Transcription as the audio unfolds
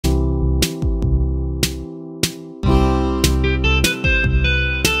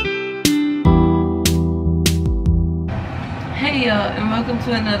Hey y'all, and welcome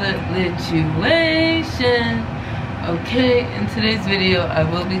to another situation. Okay, in today's video I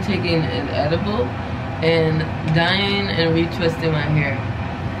will be taking an edible and dyeing and retwisting my hair.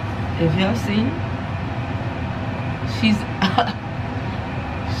 If y'all seen,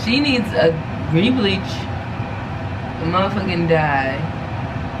 she needs a re-bleach, a motherfucking dye,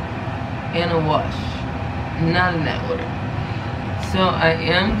 and a wash. Not in that order. So I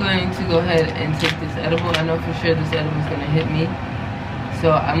am going to go ahead and take this edible. I know for sure this edible is going to hit me.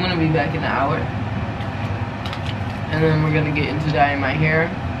 So I'm going to be back in an hour. And then we're going to get into dyeing my hair.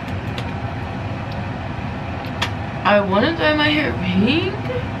 I want to dye my hair pink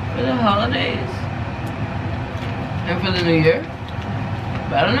for the holidays. And for the new year.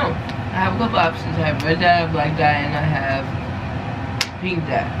 But I don't know. I have a couple options. I have red dye, black dye, and I have pink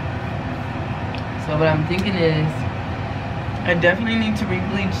dye. So what I'm thinking is, I definitely need to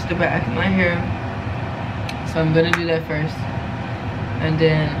re-bleach the back of my hair. So I'm gonna do that first. And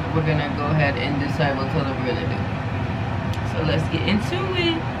then we're gonna go ahead and decide what color we're gonna do. So let's get into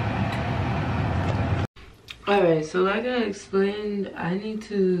it. Alright, so like I explained, I need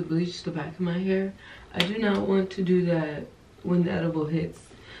to bleach the back of my hair. I do not want to do that when the edible hits,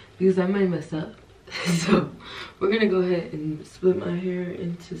 because I might mess up. So we're gonna go ahead and split my hair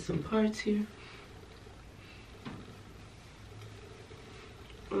into some parts here.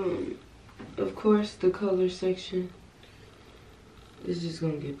 Of course, the color section is just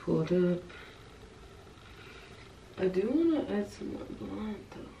gonna get pulled up. I do want to add some more blonde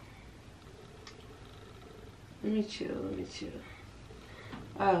though. Let me chill.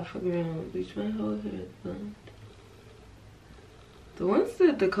 I'll fuck around and bleach my whole hair blonde. The ones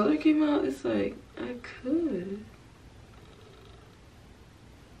that the color came out, it's like, I could.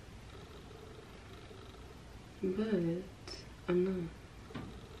 But I'm not.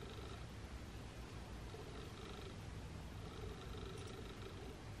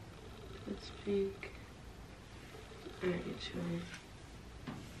 That's pink. Alright, get you on.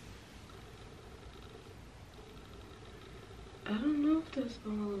 I don't know if that's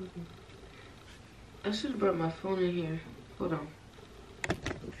all of them. I should have brought my phone in here. Hold on.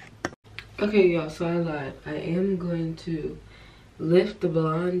 Okay, y'all, so I lied. I am going to lift the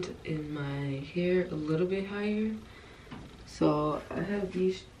blonde in my hair a little bit higher. So I have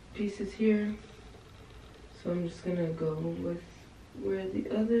these pieces here. So I'm just gonna go with where the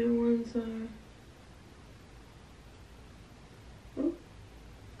other ones are. Oh,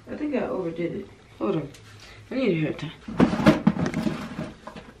 I think I overdid it. Hold on. I need a hair tie.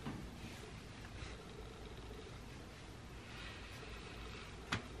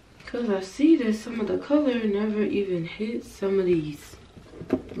 Because I see that some of the color never even hit some of these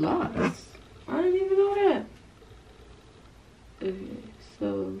lots. I didn't even know that. Okay,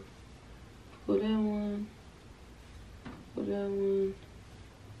 so pull that one. Pull that one.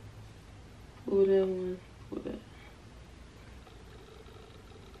 Pull that one. Pull that.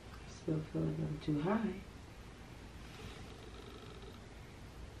 Still feel like I'm too high.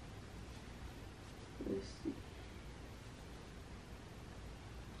 Let's see.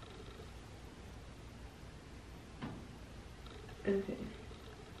 Okay.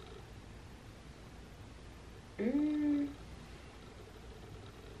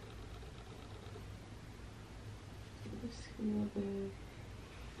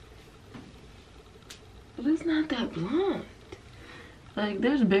 But it's not that blonde. Like,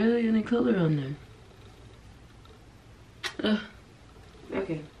 there's barely any color on there.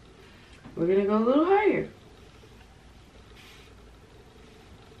 Okay. We're gonna go a little higher.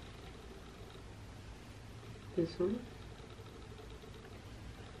 This one.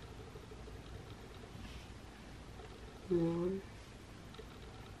 One.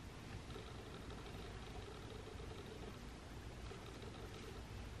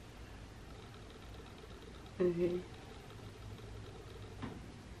 Okay.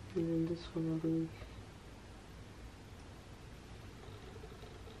 And then this one, I believe.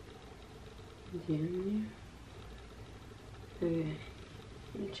 Again here. Okay.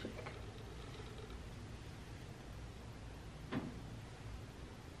 Let me check.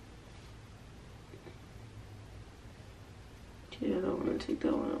 Okay, I don't want to take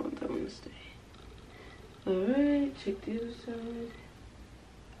that one. I want that one to stay. Alright, check the other side.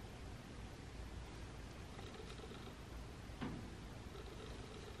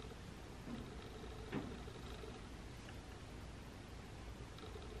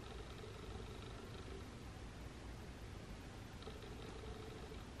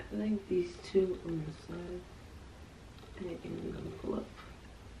 I think these two on the side, and I'm gonna pull up.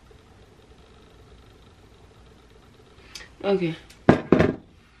 Okay.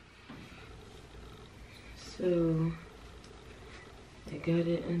 So got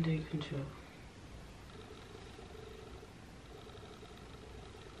it under control.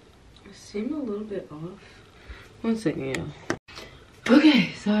 It seemed a little bit off. 1 second, y'all.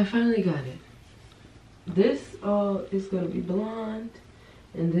 Okay, so I finally got it. This all is gonna be blonde,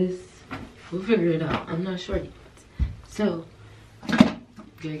 and this, we'll figure it out. I'm not sure yet. So,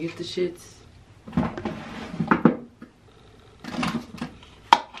 gotta get the shits.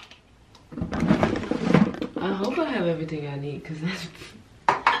 I hope I have everything I need, because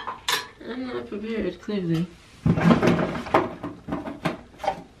I'm not prepared, clearly.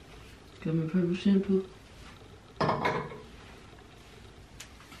 Got my purple shampoo.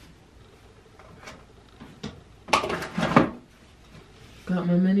 Got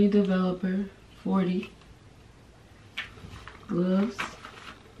my mini developer 40 gloves.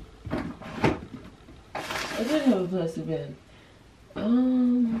 I did have a plastic bag.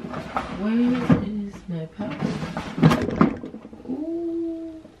 Where is my powder?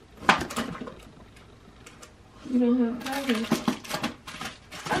 Ooh, we don't have powder.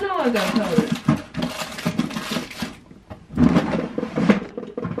 I know I got powder.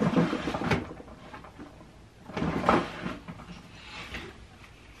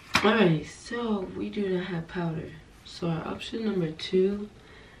 Alright, so we do not have powder. So our option number 2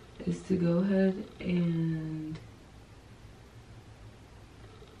 is to go ahead and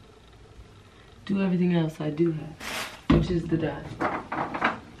do everything else I do have, which is the dye.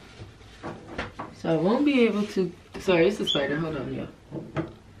 So I won't be able to, sorry, it's a spider, hold on, y'all. Where'd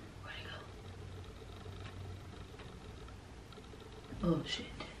it go? Oh shit.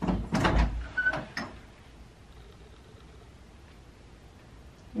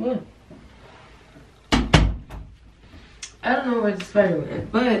 What? I don't know where the spider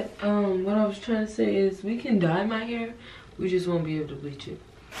went, but what I was trying to say is we can dye my hair, we just won't be able to bleach it.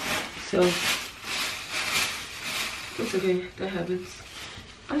 So it's okay, that happens.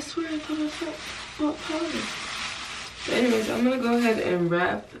 I swear I thought I saw powder. But anyways, I'm gonna go ahead and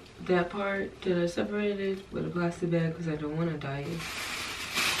wrap that part that I separated with a plastic bag because I don't want to dye it.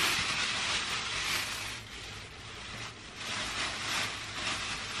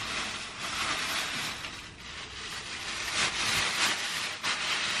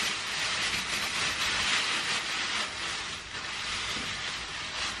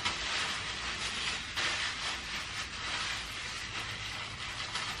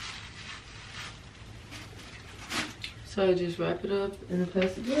 So I just wrap it up in a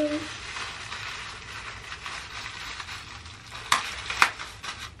plastic bag.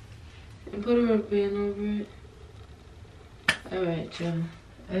 And put a rubber band over it. Alright, y'all.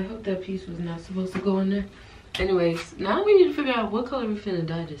 I hope that piece was not supposed to go in there. Anyways, now we need to figure out what color we're finna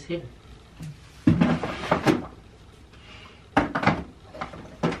dye this hair.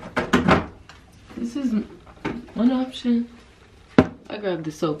 This is one option. I grabbed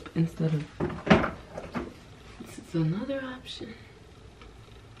the soap instead of... Another option.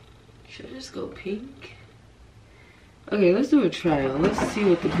 Should I just go pink? Okay, let's do a trial. Let's see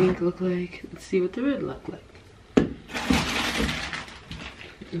what the pink look like. Let's see what the red look like.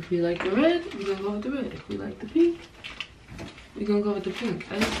 If we like the red, we're gonna go with the red. If we like the pink, we're gonna go with the pink.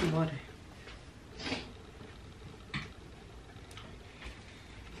 I need some water.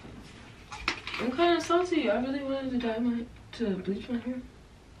 I'm kind of salty. I really wanted to bleach my hair.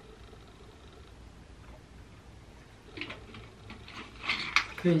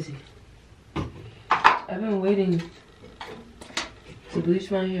 Crazy. I've been waiting to bleach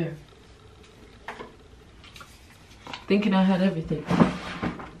my hair, thinking I had everything.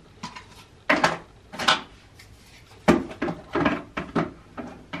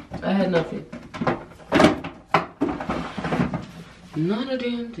 I had nothing. Not a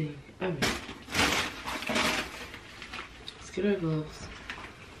damn thing. Alright. Let's get our gloves.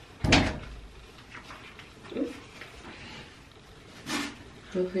 Ooh.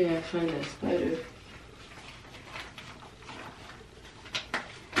 Hopefully I find that spider.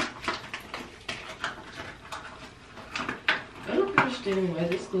 I don't understand why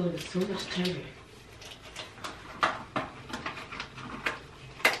this glove is so much tighter.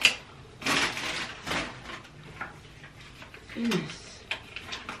 Goodness.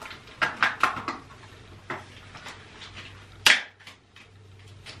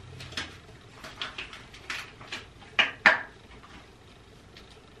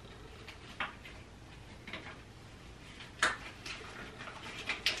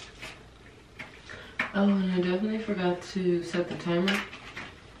 Oh, and I definitely forgot to set the timer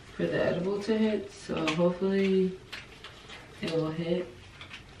for the edible to hit, so hopefully it will hit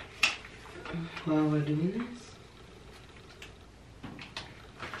while we're doing this.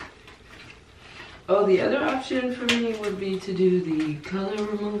 Oh, the other option for me would be to do the color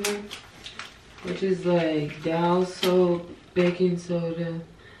remover, which is like Dow soap, baking soda,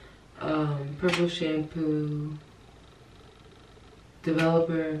 purple shampoo,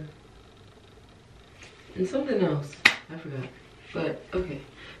 developer, and something else. I forgot. But okay.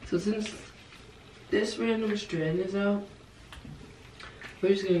 So since this random strand is out, we're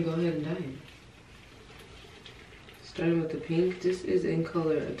just gonna go ahead and dye it. Starting with the pink. This is in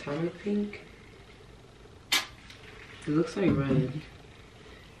color Atomic Pink. It looks like red.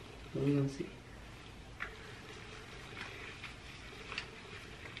 But we're gonna see.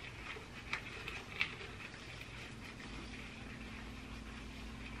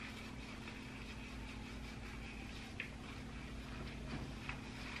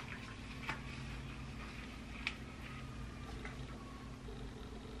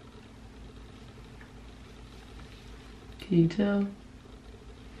 Can you tell?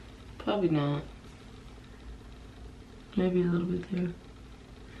 Probably not. Maybe a little bit there.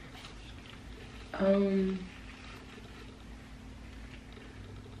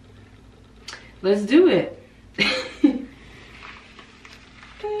 Let's do it. I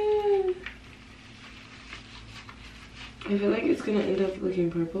feel like it's gonna end up looking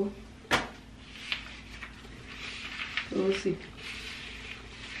purple. So we'll see.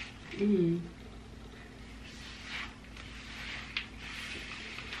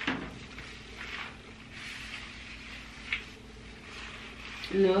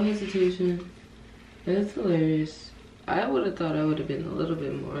 No hesitation. That's hilarious. I would have thought I would have been a little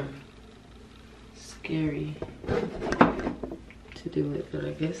bit more scary to do it, but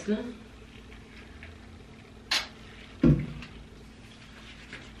I guess not.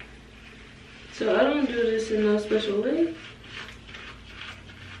 So I don't do this in no special way.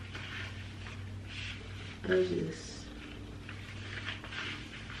 I just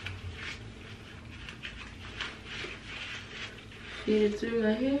feed it through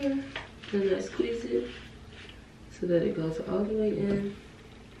my hair, then I squeeze it so that it goes all the way in.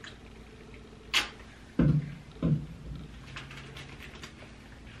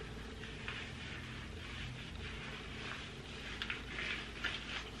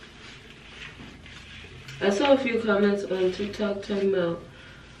 I saw a few comments on TikTok talking about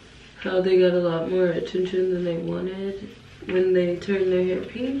how they got a lot more attention than they wanted when they turned their hair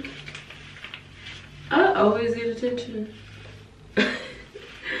pink. I always get attention.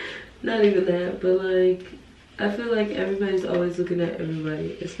 Not even that, but like, I feel like everybody's always looking at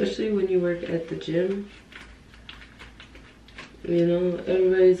everybody, especially when you work at the gym. You know,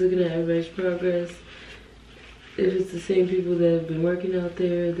 everybody's looking at everybody's progress. If it's the same people that have been working out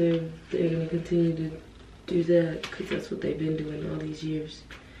there, they're gonna continue to do that because that's what they've been doing all these years.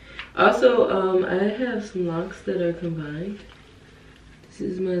 Also, I have some locks that are combined. This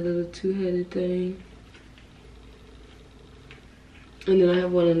is my little two-headed thing. And then I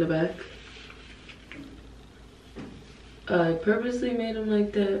have one in the back. I purposely made them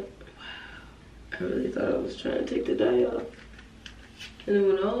like that. Wow. I really thought I was trying to take the dye off. And it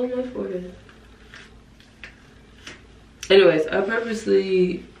went all on my forehead. Anyways, I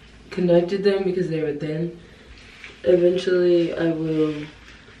purposely connected them because they were thin. Eventually, I will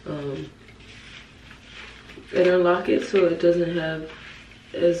interlock it so it doesn't have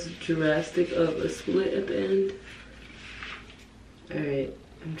as drastic of a split at the end. Alright,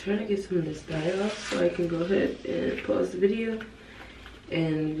 I'm trying to get some of this dye off so I can go ahead and pause the video.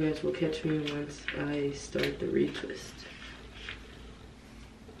 And you guys will catch me once I start the retwist.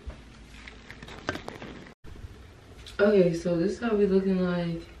 Okay, so this is how we looking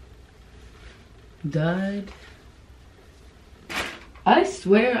like dyed. I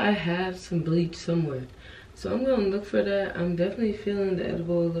swear I have some bleach somewhere. So I'm gonna look for that. I'm definitely feeling the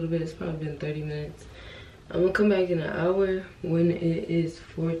edible a little bit. It's probably been 30 minutes. I'm gonna come back in an hour when it is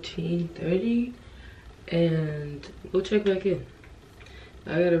 14:30 and we'll check back in.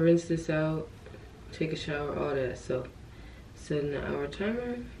 I gotta rinse this out, take a shower, all that. So set an hour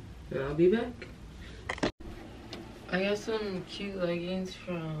timer and I'll be back. I got some cute leggings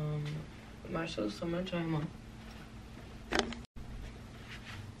from Marshall, so I'm gonna try them on.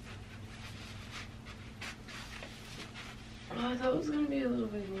 Oh, I thought it was gonna be a little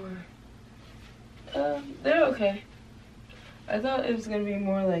bit more. They're okay. I thought it was gonna be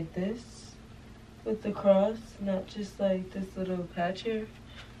more like this with the cross, not just like this little patch here.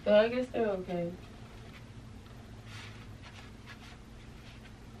 But I guess they're okay.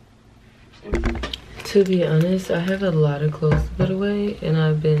 To be honest, I have a lot of clothes to put away and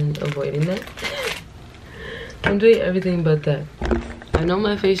I've been avoiding that. I'm doing everything but that. I know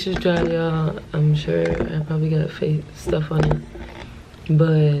my face is dry, y'all. I'm sure I probably got face stuff on it.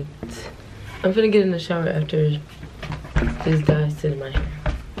 But I'm gonna get in the shower after this dye sit in my hair.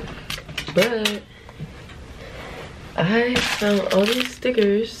 But I found all these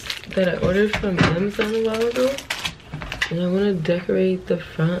stickers that I ordered from Amazon a while ago. And I want to decorate the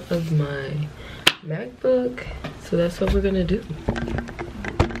front of my MacBook. So that's what we're gonna do.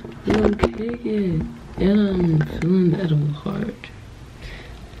 Okay. And I'm feeling that hard.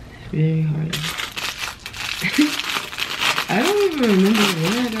 Very hard. I don't even remember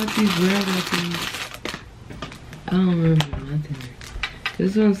when I got these, where I got these. I don't remember nothing.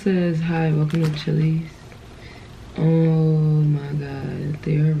 This one says, hi, welcome to Chili's. Oh my god,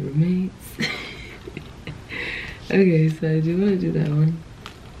 they are roommates. Okay, so I do want to do that one.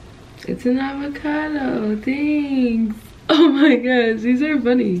 It's an avocado, thanks. Oh my gosh, these are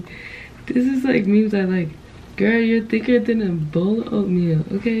funny. This is like memes I like. Girl, you're thicker than a bowl of oatmeal,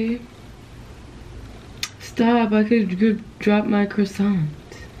 okay? Stop, I could drop my croissant.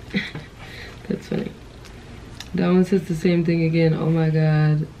 That's funny. That one says the same thing again. Oh my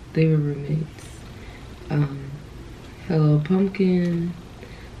god, they were roommates. Hello pumpkin.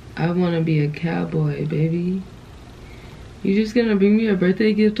 I wanna be a cowboy, baby. You just gonna bring me a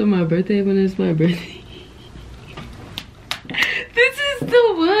birthday gift on my birthday when it's my birthday? This is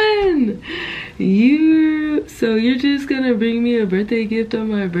the one! So you're just gonna bring me a birthday gift on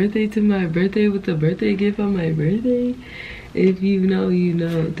my birthday to my birthday with a birthday gift on my birthday? If you know, you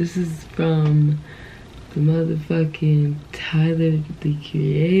know. This is from the motherfucking Tyler, the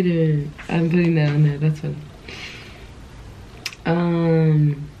Creator. I'm putting that on there, that's funny.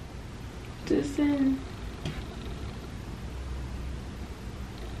 Just saying.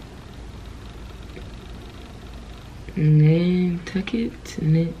 Nantucket,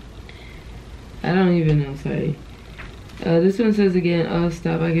 I don't even know, sorry. This one says again, oh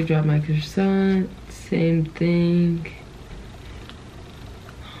stop, I could drop my croissant. Same thing.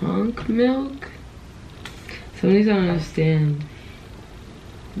 Honk milk? Some of these I don't understand.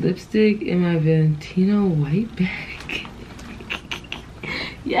 Lipstick in my Valentino white bag.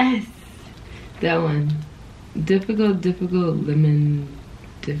 Yes! That one. Difficult, lemon.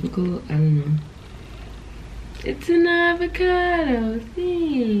 Difficult, I don't know. It's an avocado,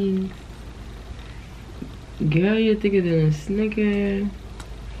 thanks. Girl, you're thicker than a Snicker.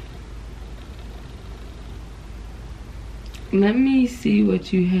 Let me see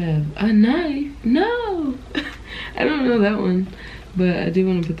what you have. A knife? No! I don't know that one, but I do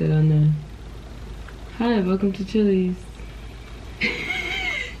want to put that on there. Hi, welcome to Chili's.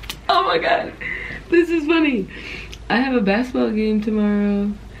 Oh my god, this is funny. I have a basketball game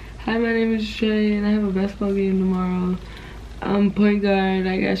tomorrow. Hi, my name is Trey, and I have a basketball game tomorrow. I'm point guard,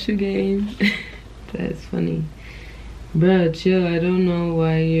 I got shoe game. That's funny. Bruh, chill, I don't know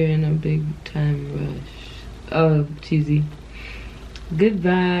why you're in a big time rush. Oh, cheesy. Good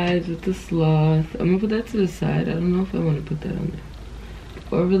vibes with the sloth. I'm gonna put that to the side. I don't know if I want to put that on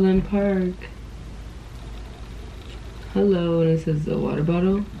there. Overland Park. Hello, and it says a water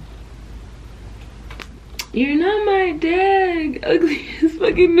bottle. You're not my dad. Ugly as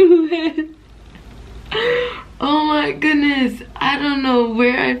fucking noodlehead. Oh my goodness. I don't know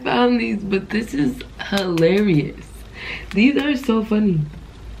where I found these, but this is hilarious. These are so funny.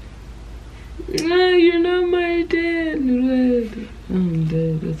 No, you're not my dad, noodlehead. Oh, I'm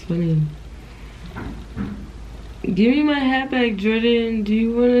dead. That's funny. Give me my hat back, Jordan. Do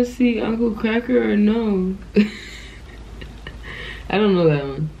you want to see Uncle Cracker or no? I don't know that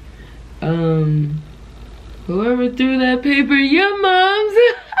one. Whoever threw that paper, your mom's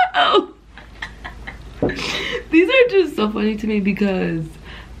house. These are just so funny to me because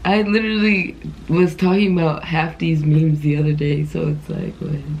I literally was talking about half these memes the other day, so it's like,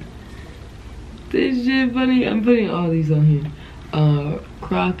 what? This shit funny. I'm putting all these on here.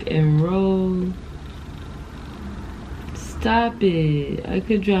 Crock and roll. Stop it. I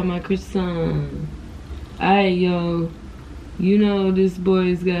could drop my croissant. Alright, yo. You know this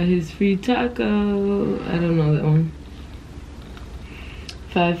boy's got his free taco. I don't know that one.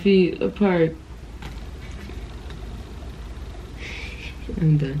 5 feet apart.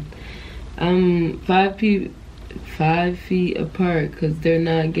 I'm done. 5 feet apart because they're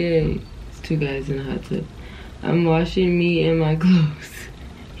not gay. It's 2 guys in a hot tub. I'm washing me and my clothes.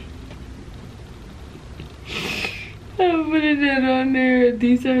 I'm putting that on there.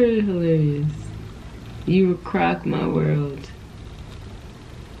 These are hilarious. You rock my world.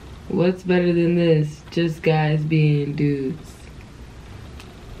 What's better than this? Just guys being dudes.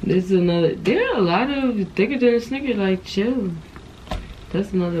 This is another. There are a lot of thicker than a Snicker. Like, chill.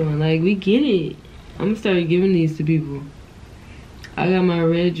 That's another one. Like, we get it. I'm gonna start giving these to people. I got my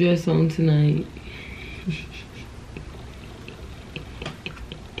red dress on tonight.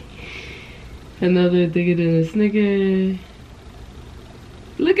 Another thicker than a Snicker.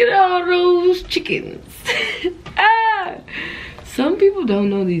 Look at all those chickens. Ah! Some people don't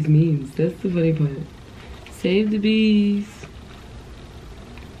know these memes. That's the funny part. Save the bees.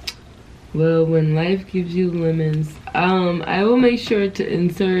 Well, when life gives you lemons. I will make sure to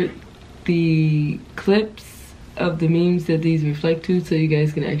insert the clips of the memes that these reflect to, so you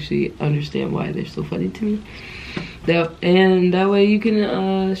guys can actually understand why they're so funny to me. And that way you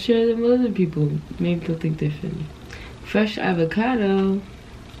can share them with other people. Maybe they'll think they're funny. Fresh avocado.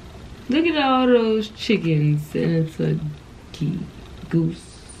 Look at all those chickens, and it's a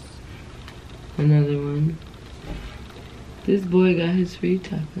goose. Another one. This boy got his free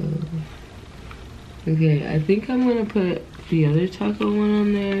taco. Okay, I think I'm gonna put the other taco one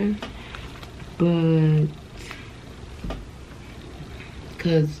on there, but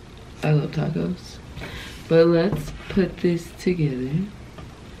because I love tacos. But let's put this together.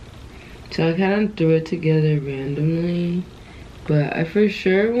 So I kind of threw it together randomly, but I for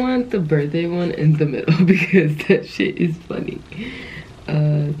sure want the birthday one in the middle because that shit is funny.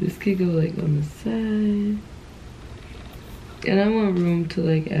 This could go like on the side, and I want room to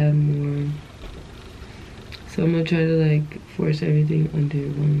like add more. So I'm gonna try to like force everything under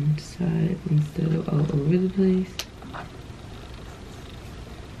one side instead of all over the place.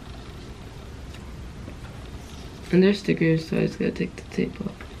 And they're stickers, so I just gotta take the tape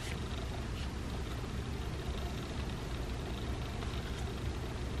off.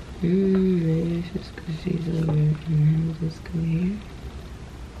 Maybe I should squish these over and then just go here.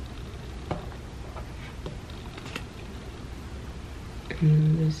 And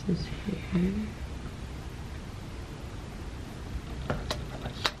then this is here.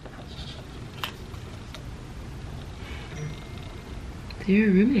 They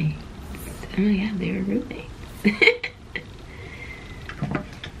were roommates. Oh my god, they were roommates.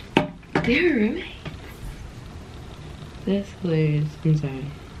 They were roommates. That's hilarious. I'm sorry.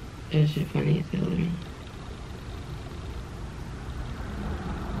 That shit funny as hell to me.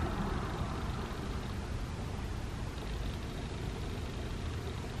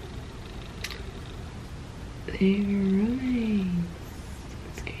 They were roommates.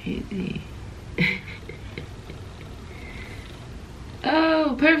 That's crazy.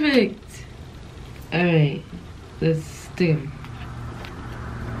 Oh, perfect. Alright, let's stick them.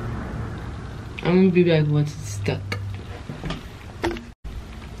 I'm gonna be back once it's stuck.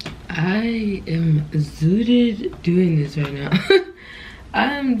 I am zooted doing this right now.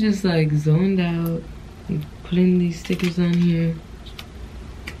 I'm just like zoned out, like putting these stickers on here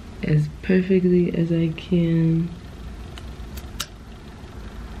as perfectly as I can.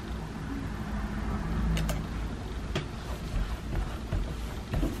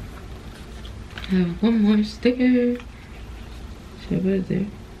 I have one more sticker. Should I put it there?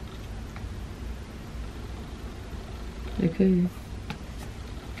 I could.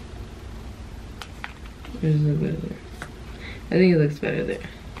 Or does it look better there? I think it looks better there.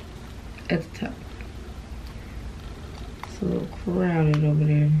 At the top. It's a little crowded over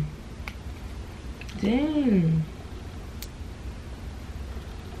there. Dang.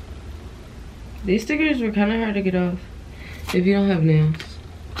 These stickers were kind of hard to get off if you don't have nails.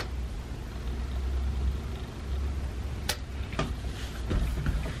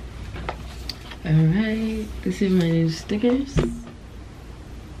 Alright, this is my new stickers.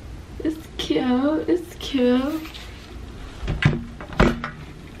 It's cute, it's cute.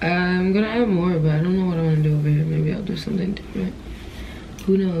 I'm gonna add more, but I don't know what I want to do over here. Maybe I'll do something different.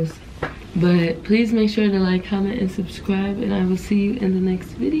 Who knows? But please make sure to like, comment, and subscribe, and I will see you in the next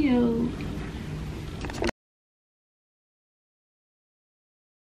video.